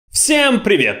Всем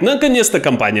привет! Наконец-то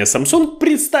компания Samsung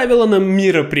представила на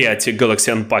мероприятии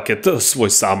Galaxy Unpacked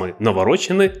свой самый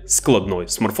навороченный складной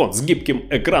смартфон с гибким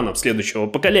экраном следующего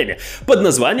поколения под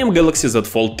названием Galaxy Z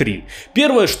Fold 3.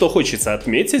 Первое, что хочется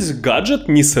отметить, гаджет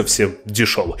не совсем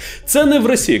дешевый. Цены в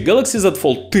России: Galaxy Z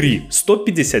Fold 3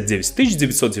 159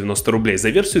 990 рублей за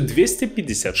версию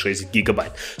 256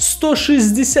 гигабайт,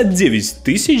 169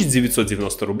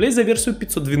 990 рублей за версию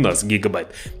 512 гигабайт.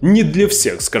 Не для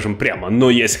всех, скажем прямо,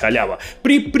 но есть халява.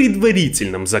 При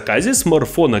предварительном заказе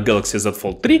смартфона Galaxy Z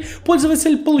Fold 3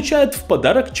 пользователь получает в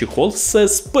подарок чехол с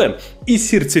СП и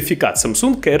сертификат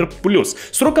Samsung Care Plus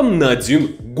сроком на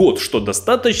 1 год, что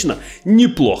достаточно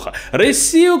неплохо.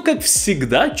 Россию, как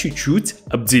всегда, чуть-чуть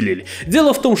обделили.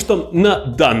 Дело в том, что на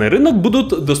данный рынок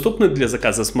будут доступны для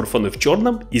заказа смартфоны в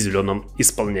черном и зеленом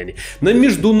исполнении. На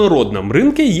международном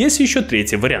рынке есть еще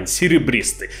третий вариант,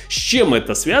 серебристый. С чем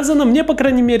это связано, мне, по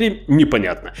крайней мере,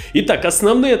 непонятно. Итак,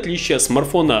 основные отличия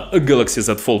смартфона Galaxy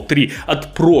Z Fold 3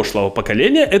 от прошлого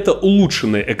поколения — это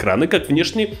улучшенные экраны, как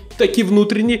внешний, так и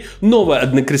внутренний, новая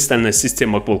однокристальная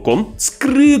система Qualcomm,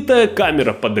 скрытая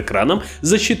камера под экраном,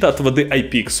 защита от воды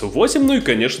IPX8, ну и,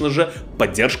 конечно же,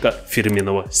 поддержка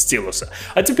фирменного стилуса.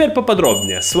 А теперь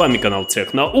поподробнее. С вами канал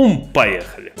Техноум.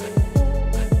 Поехали!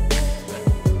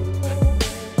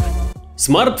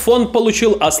 Смартфон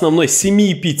получил основной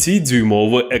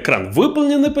 7,5-дюймовый экран,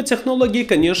 выполненный по технологии,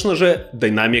 конечно же,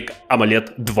 Dynamic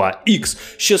AMOLED 2X.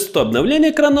 Частота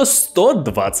обновления экрана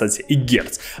 120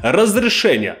 Гц.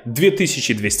 Разрешение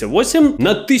 2208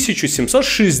 на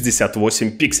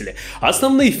 1768 пикселей.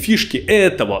 Основные фишки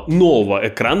этого нового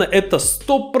экрана — это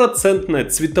стопроцентное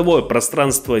цветовое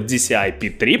пространство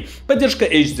DCI-P3, поддержка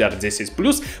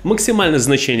HDR10+, максимальное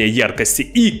значение яркости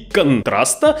и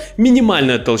контраста,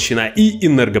 минимальная толщина и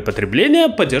энергопотребление,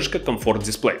 поддержка комфорт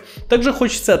дисплей. Также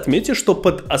хочется отметить, что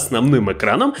под основным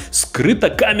экраном скрыта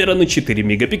камера на 4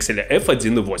 мегапикселя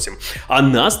f1.8.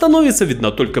 Она становится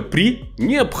видна только при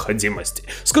необходимости.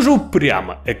 Скажу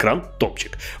прямо, экран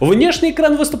топчик. Внешний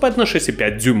экран выступает на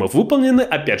 6,5 дюймов, выполненный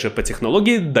опять же по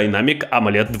технологии Dynamic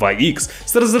AMOLED 2X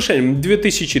с разрешением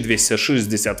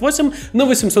 2268 на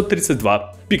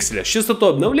 832 пикселя. С частотой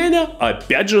обновления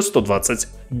опять же 120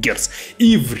 Гц.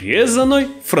 И врезанной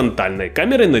фронтальной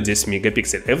камерой на 10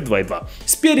 мегапикселей f2.2.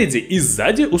 Спереди и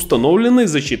сзади установлены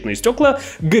защитные стекла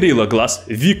Gorilla Glass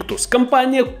Victus.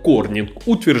 Компания Corning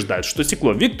утверждает, что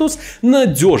стекло Victus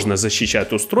надежно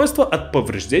защищает устройство от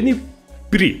повреждений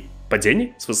при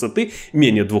падении с высоты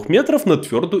менее 2 метров на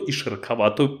твердую и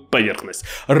широковатую поверхность.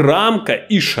 Рамка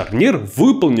и шарнир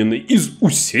выполнены из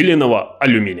усиленного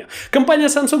алюминия. Компания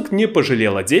Samsung не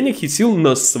пожалела денег и сил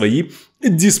на свои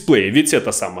дисплеи, ведь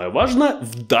это самое важное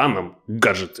в данном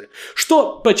гаджете.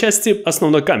 Что по части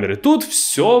основной камеры? Тут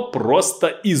все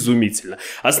просто изумительно.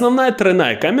 Основная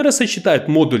тройная камера сочетает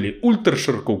модули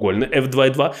ультраширокоугольный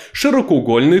f2.2,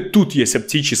 широкоугольный, тут есть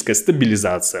оптическая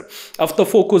стабилизация,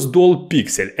 автофокус Dual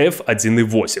Pixel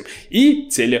f1.8 и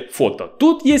телефото.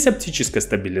 Тут есть оптическая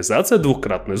стабилизация,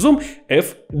 двукратный зум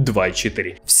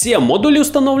f2.4. Все модули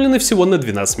установлены всего на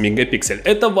 12 мегапикселей.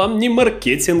 Это вам не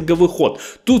маркетинговый ход.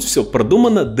 Тут все продумано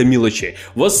до мелочей.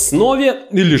 В основе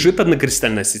лежит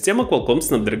однокристальная система Qualcomm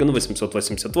Snapdragon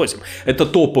 888. Это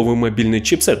топовый мобильный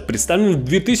чипсет, представлен в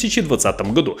 2020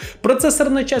 году.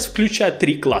 Процессорная часть включает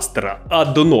 3 кластера.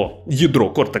 Одно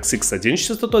ядро Cortex X1 с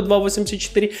частотой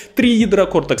 2.84, 3 ядра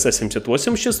Cortex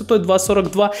A78 с частотой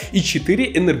 2.42 и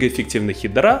 4 энергоэффективных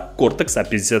ядра Cortex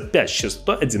A55 с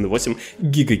частотой 1.8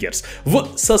 ГГц. В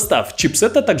состав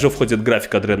чипсета также входит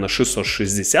графика Adreno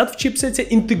 660 в чипсете,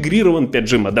 интегрирован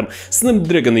 5G модем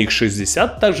Snapdragon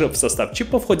X60, также в состав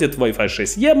чипа входит Wi-Fi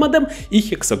 6E модем и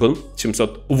Hexagon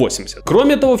 780.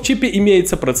 Кроме того, в чипе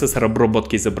имеется процессор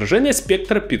обработки изображения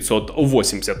Spectra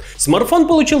 580. Смартфон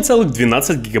получил целых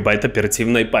 12 гигабайт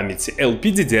оперативной памяти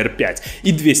LPDDR5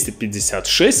 и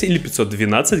 256 или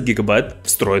 512 гигабайт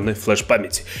встроенной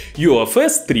флеш-памяти.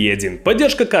 UFS 3.1.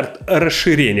 Поддержка карт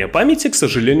расширения памяти, к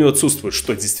сожалению, отсутствует,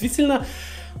 что действительно,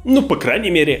 ну, по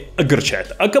крайней мере,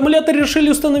 огорчает. Аккумулятор решили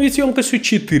установить емкостью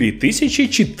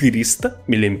 4400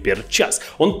 мАч.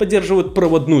 Он поддерживает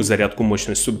проводную зарядку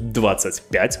мощностью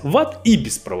 25 Вт и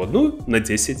беспроводную на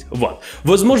 10 Вт.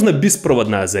 Возможно,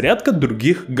 беспроводная зарядка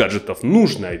других гаджетов.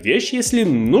 Нужная вещь, если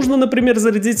нужно, например,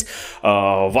 зарядить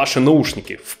ваши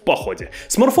наушники в походе.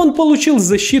 Смартфон получил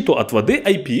защиту от воды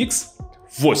IPX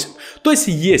 8. То есть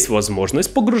есть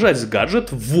возможность погружать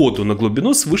гаджет в воду на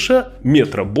глубину свыше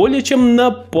метра более чем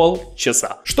на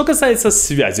полчаса. Что касается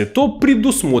связи, то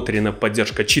предусмотрена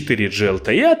поддержка 4G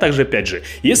LTE, а также 5G.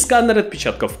 Есть сканер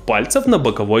отпечатков пальцев на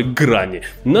боковой грани.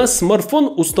 На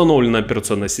смартфон установлена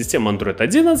операционная система Android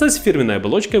 11 с фирменной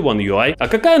оболочкой One UI. А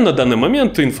какая на данный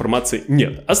момент информации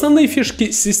нет. Основные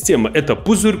фишки системы — это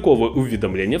пузырьковые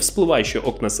уведомления, всплывающие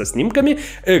окна со снимками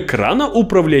экрана,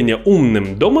 управление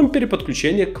умным домом,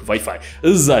 переподключение к Wi-Fi,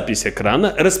 запись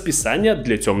экрана, расписание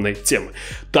для темной темы.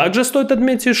 Также стоит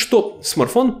отметить, что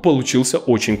смартфон получился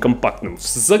очень компактным. В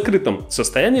закрытом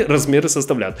состоянии размеры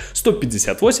составляют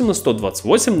 158 на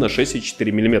 128 на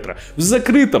 6,4 мм. В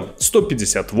закрытом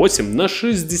 158 на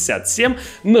 67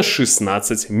 на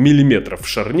 16 мм. В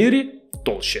шарнире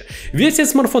толще. Весит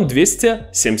смартфон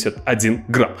 271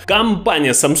 грамм.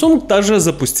 Компания Samsung также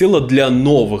запустила для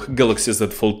новых Galaxy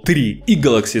Z Fold 3 и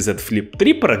Galaxy Z Flip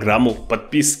 3 программу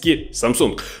подписки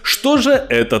Samsung. Что же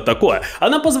это такое?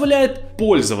 Она позволяет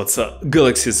пользоваться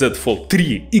Galaxy Z Fold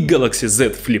 3 и Galaxy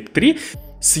Z Flip 3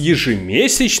 с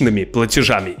ежемесячными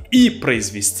платежами и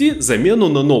произвести замену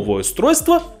на новое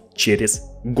устройство через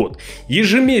год.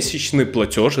 Ежемесячный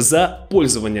платеж за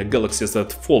пользование Galaxy Z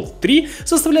Fold 3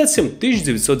 составляет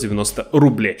 7990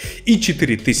 рублей и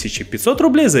 4500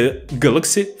 рублей за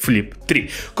Galaxy Flip 3.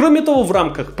 Кроме того, в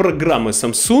рамках программы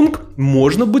Samsung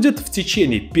можно будет в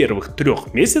течение первых 3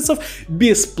 месяцев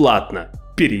бесплатно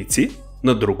перейти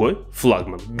на другой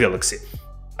флагман Galaxy,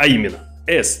 а именно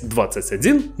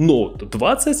S21, Note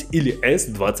 20 или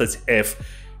S20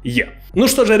 FE. Ну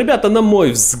что же, ребята, на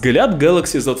мой взгляд,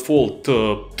 Galaxy Z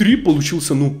Fold 3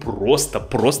 получился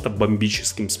просто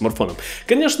бомбическим смартфоном.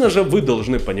 Конечно же, вы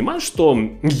должны понимать, что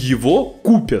его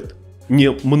купят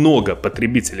немного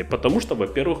потребителей, потому что,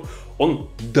 во-первых, он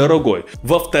дорогой.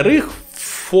 Во-вторых,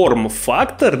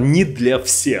 форм-фактор не для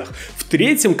всех.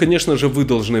 В-третьем, конечно же, вы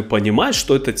должны понимать,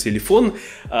 что это телефон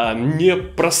не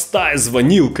простая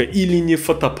звонилка или не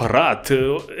фотоаппарат.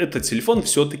 Это телефон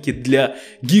все-таки для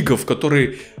гигов,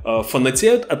 которые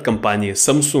фанатеют от компании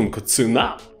Samsung.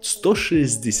 Цена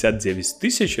 169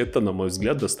 тысяч, это, на мой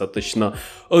взгляд, достаточно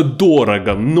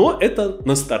дорого, но это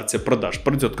на старте продаж.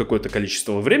 Пройдет какое-то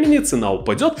количество времени, цена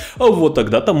упадет, а вот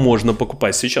тогда-то можно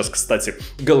покупать. Сейчас, кстати,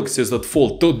 Galaxy Z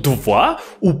Fold 2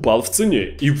 упал в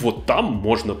цене, и вот там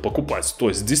можно покупать. То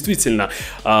есть, действительно,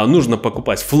 нужно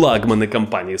покупать флагманы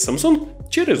компании Samsung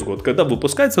через год, когда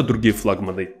выпускаются другие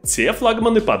флагманы. Те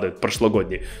флагманы падают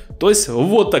прошлогодние. То есть,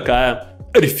 вот такая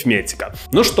арифметика.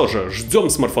 Ну что же, ждем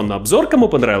смартфонный обзор. Кому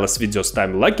понравилось видео,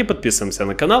 ставим лайки, подписываемся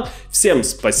на канал. Всем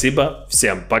спасибо,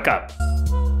 всем пока!